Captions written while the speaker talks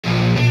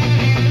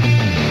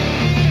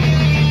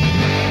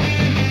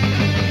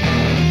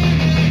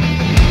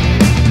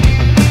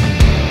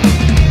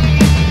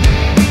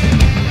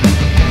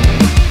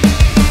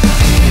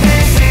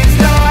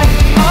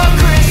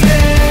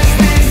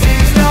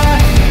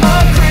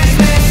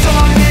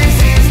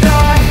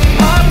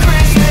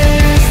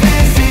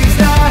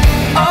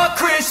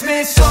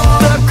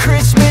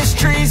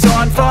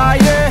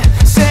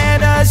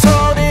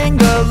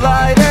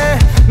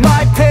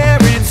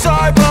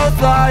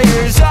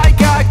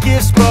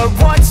just but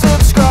 1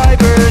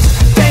 subscribers.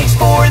 Thanks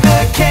for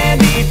the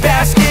candy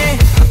basket.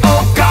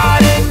 Oh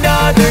god,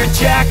 another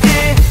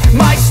jacket.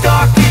 My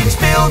stocking's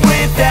filled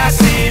with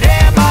acid.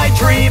 Am I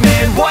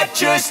dreaming? What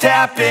just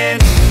happened?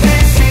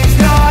 This is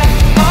not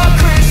a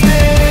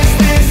Christmas.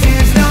 This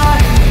is not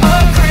a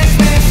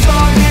Christmas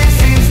song. This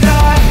is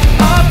not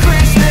a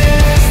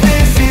Christmas.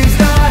 This is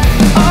not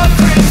a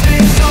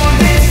Christmas song.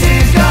 This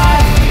is not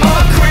a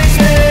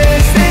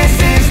Christmas. This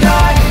is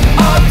not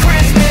a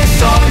Christmas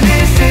song.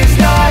 This is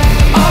not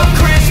a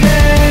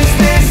Christmas.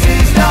 This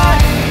is not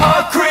a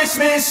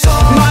Christmas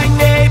song. My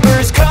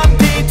neighbors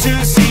compete to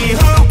see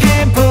who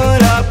can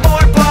put up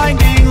more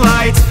blinding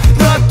lights.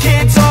 The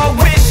kids all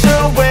wish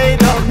away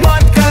the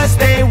month 'cause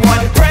they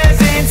want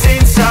presents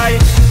in sight.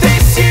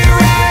 This year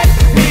had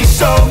me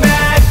so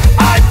mad.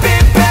 I've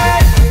been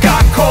bad,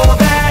 got coal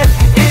that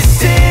is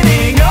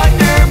sitting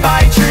under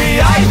my tree.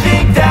 I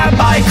think that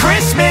my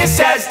Christmas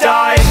has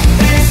died.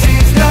 This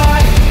is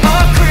not a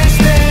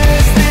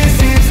Christmas. This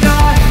is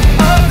not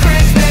a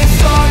Christmas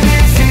song.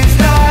 This is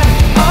not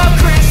a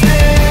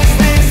Christmas.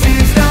 This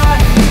is not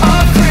a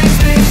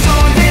Christmas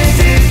song. This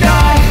is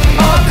not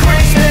a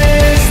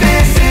Christmas.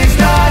 This is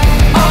not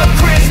a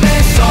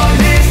Christmas song.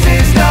 This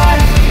is not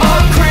a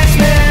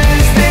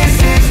Christmas. This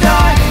is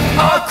not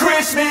a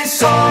Christmas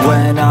song.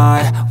 When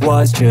I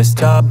was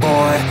just a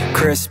boy,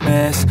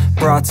 Christmas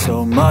brought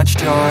so much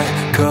joy.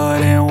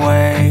 Couldn't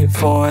wait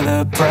for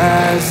the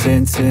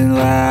presents and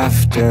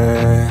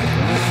laughter.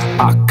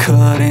 I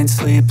couldn't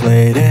sleep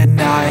late at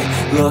night,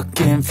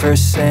 looking for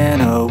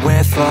Santa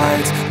with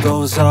lights.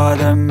 Those are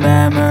the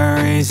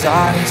memories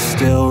I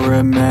still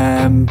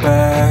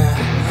remember.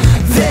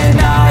 Then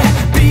I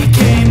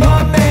became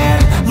a man,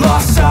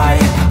 lost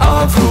sight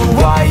of who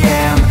I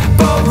am.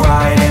 But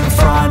right in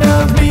front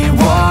of me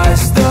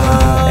was the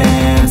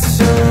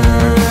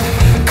answer.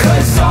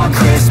 'Cause on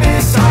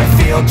Christmas I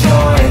feel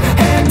joy,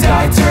 and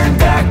I turn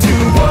back to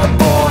a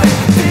boy.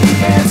 The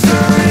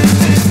answer is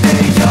to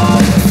stay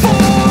young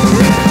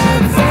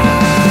forever.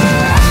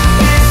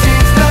 This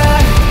is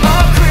not a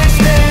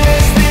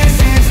Christmas. This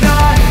is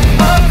not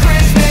a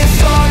Christmas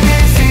song.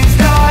 This is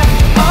not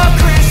a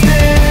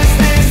Christmas.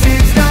 This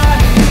is not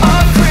a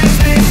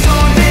Christmas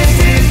song. This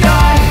is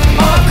not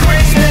a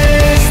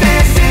Christmas.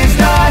 This is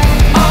not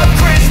a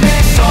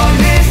Christmas song.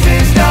 This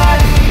is not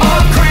a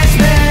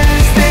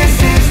Christmas. This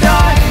is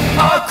not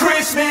a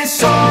Christmas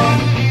song.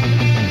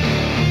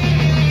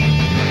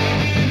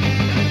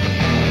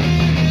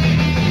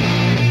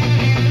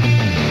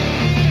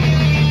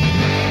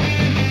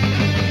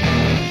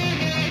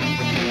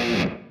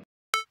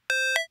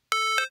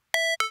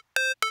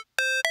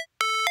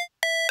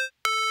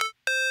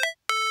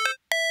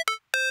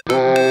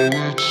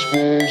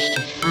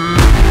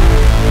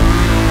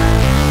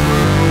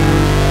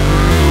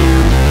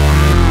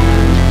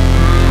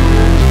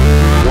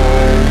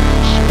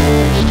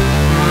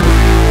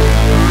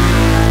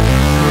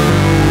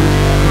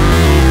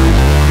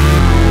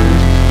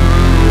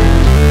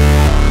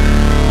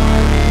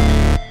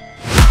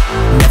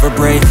 Never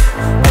break,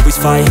 always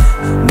fight,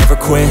 never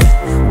quit,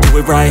 do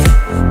it right,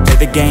 play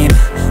the game,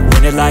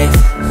 win it life,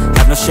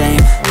 have no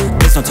shame,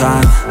 there's no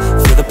time,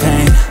 feel the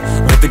pain,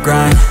 live the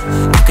grind,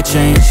 I could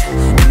change,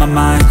 in my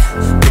mind,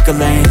 pick a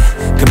lane,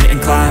 commit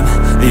and climb,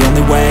 the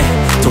only way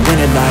to win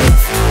it life.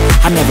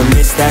 I never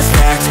miss, that's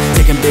fact,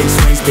 taking big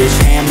swings, bitch,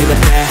 hand me the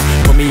bat,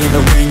 put me in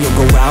the ring,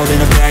 you'll go out in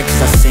a bag,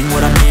 'cause I sing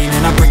what I mean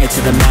and I bring it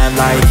to the mad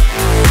light.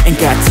 Ain't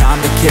got time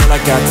to kill, I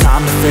got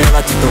time to feel,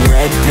 I took the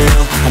red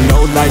pill, I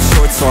know life's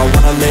short so I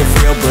wanna live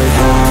real, but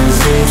how's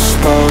it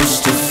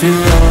supposed to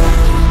feel?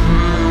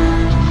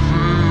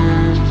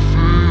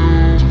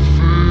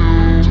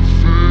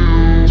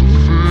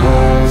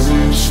 How's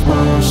it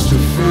supposed to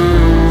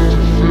feel?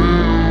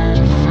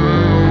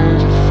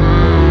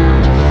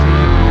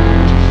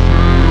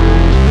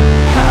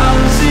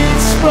 How's it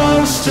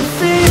supposed to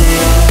feel?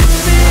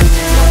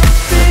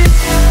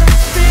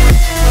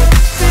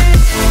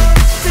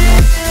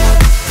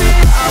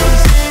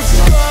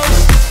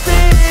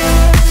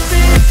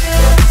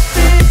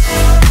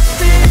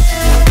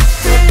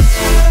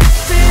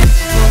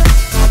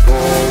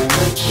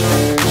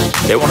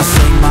 They wanna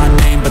say my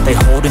name, but they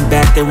holding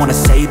back. They wanna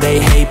say they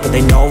hate, but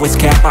they know it's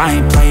cap. I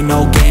ain't play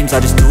no games, I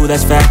just do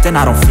that's fact. And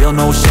I don't feel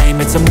no shame,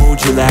 it's a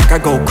mood you lack. I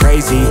go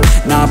crazy,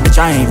 nah bitch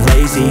I ain't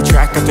lazy.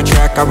 Track after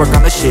track, I work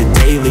on the shit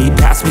daily.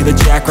 Pass me the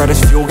jack, right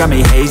as fuel, got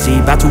me hazy.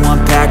 About to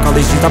unpack all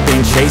these things I've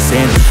been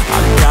chasing.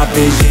 I've got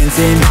visions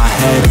in my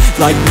head,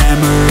 like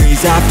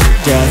memories after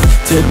death.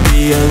 To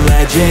be a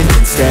legend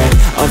instead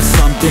of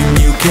something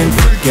you can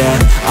forget.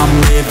 I'm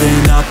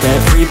living up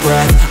every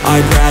breath,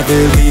 I'd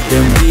rather lead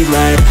than be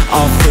led.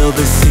 I'll fill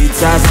the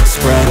seats as I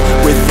spread,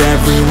 with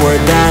every word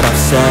that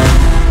I've said.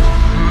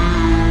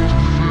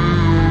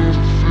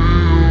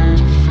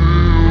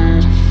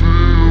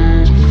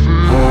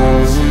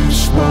 How's it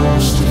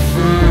supposed to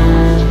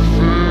feel?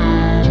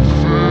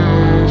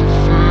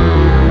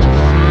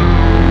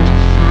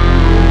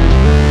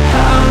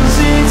 How's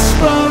it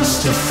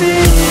supposed to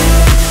feel?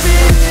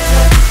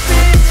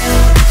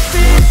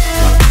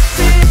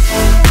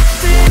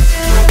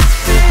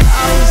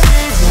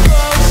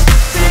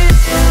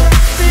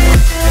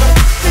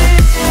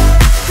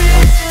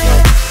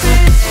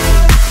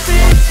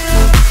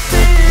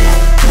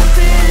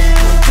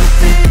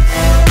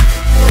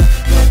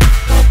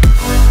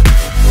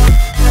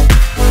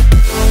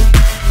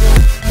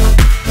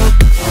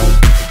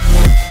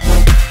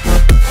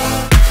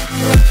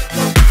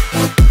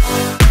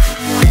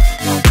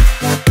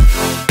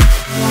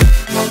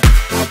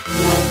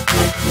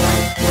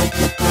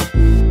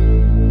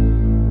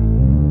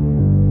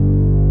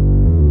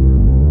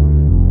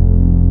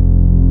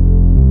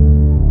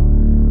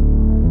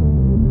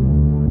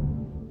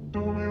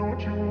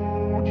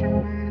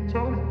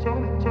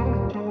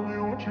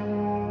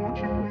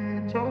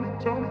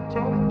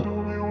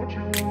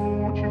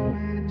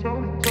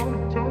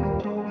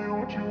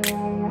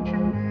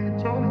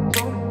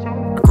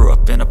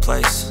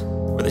 place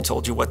where they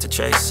told you what to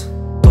chase,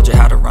 told you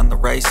how to run the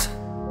race.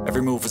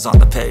 Every move was on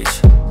the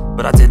page,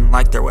 but I didn't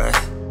like their way.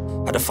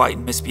 Had to fight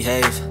and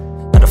misbehave,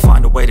 had to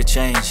find a way to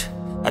change,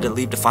 had to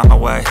leave to find my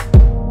way.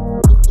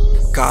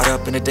 Caught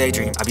up in a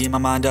daydream, I beat my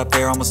mind up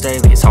there almost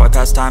daily. It's how I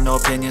pass time, no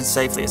opinions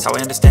safely. It's how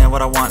I understand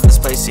what I want in this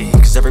place, see.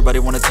 Cause everybody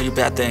wanna tell you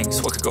bad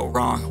things, what could go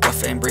wrong, what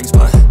fame brings.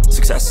 But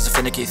success is a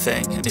finicky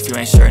thing, and if you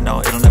ain't sure,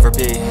 no, it'll never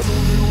be.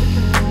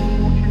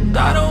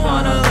 I don't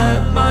wanna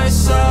let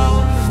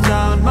myself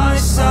down,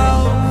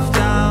 myself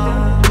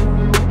down.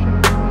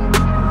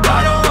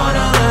 I don't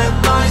wanna let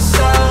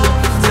myself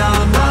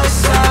down,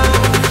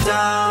 myself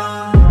down.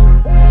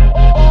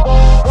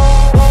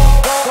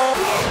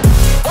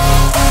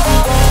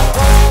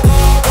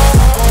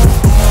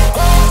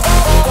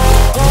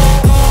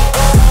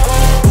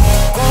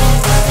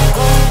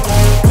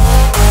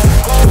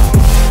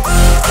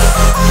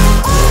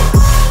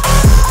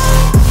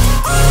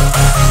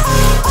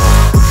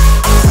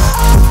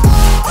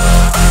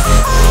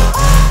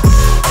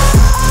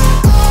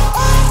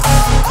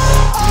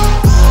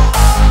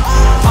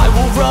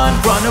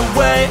 Run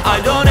away, I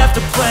don't have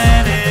to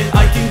plan it.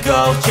 I can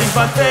go, change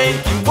my fate,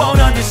 you won't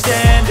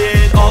understand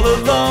it. All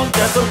alone,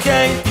 that's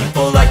okay,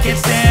 people I can't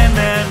stand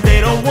them. They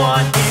don't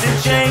want me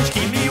to change,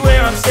 keep me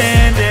where I'm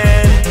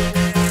standing.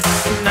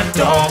 And I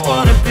don't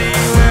wanna be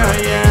where I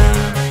am,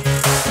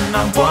 and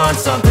I want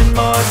something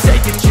more,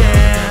 take a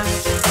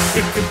chance.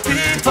 It could be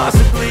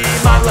possibly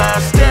my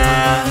last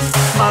dance,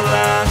 my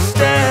last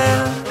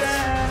dance.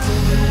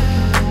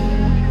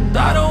 And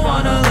I don't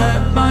wanna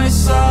let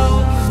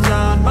myself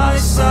down,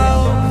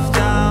 myself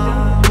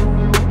down.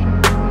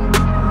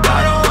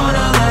 I don't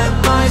wanna let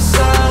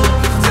myself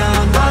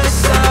down,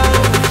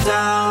 myself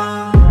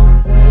down.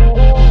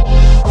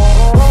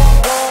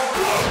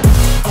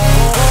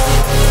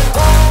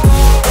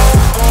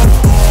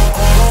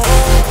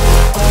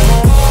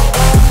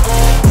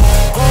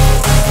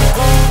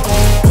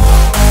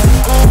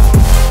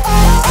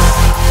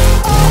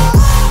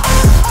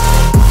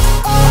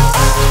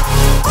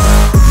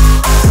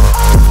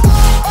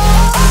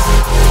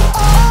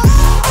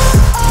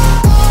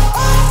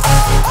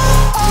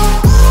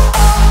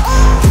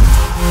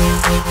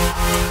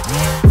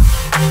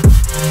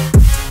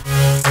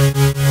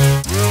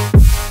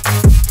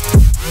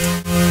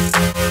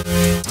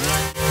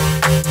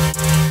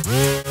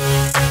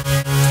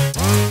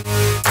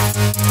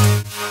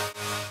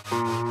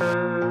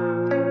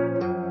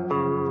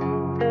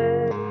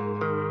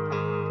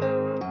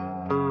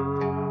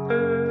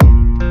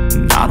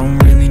 I don't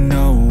really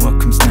know what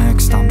comes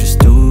next. I'm just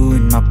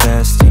doing my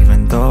best,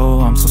 even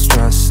though I'm so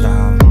stressed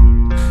out.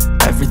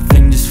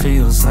 Everything just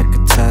feels like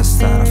a test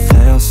that I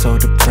fail, so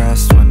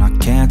depressed when I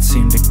can't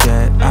seem to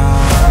get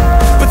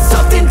out. But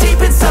something deep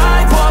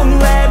inside won't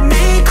let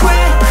me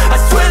quit. I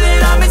swear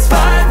that I'm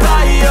inspired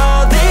by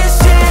all this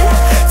shit.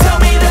 Tell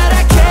me that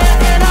I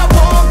can and I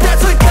won't,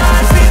 that's what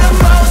guides me the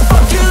most.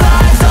 Fuck your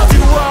lies, I'll do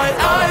what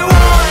I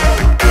want.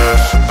 The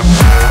gas in the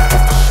back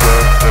of the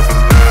sled never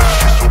left.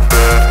 She's so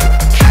bad that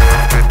the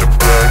can't hit the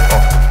brag.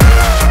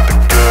 The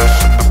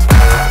gas in the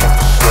back of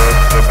the sled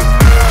never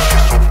left.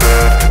 She's so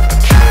bad that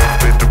the can't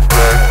hit the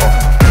brag.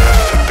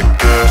 The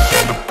gas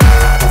in the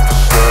back of the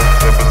sled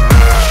never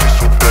left. She's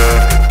so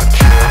bad that the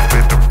can't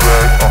hit the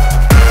brag.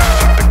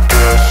 The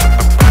gas in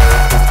the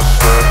back of the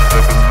sled never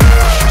left.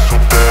 She's so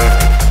bad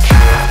that the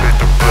can't hit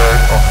the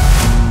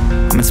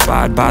brag. I'm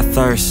inspired by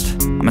thirst,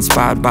 I'm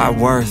inspired by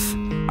worth.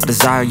 I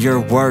desire your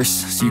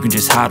worst, so you can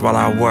just hide while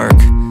I work.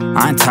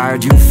 I ain't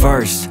tired, you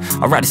first.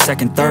 I'll write a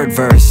second, third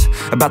verse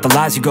about the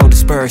lies you go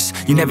disperse.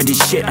 You never did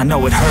shit, I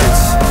know it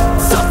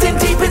hurts. Something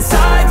deep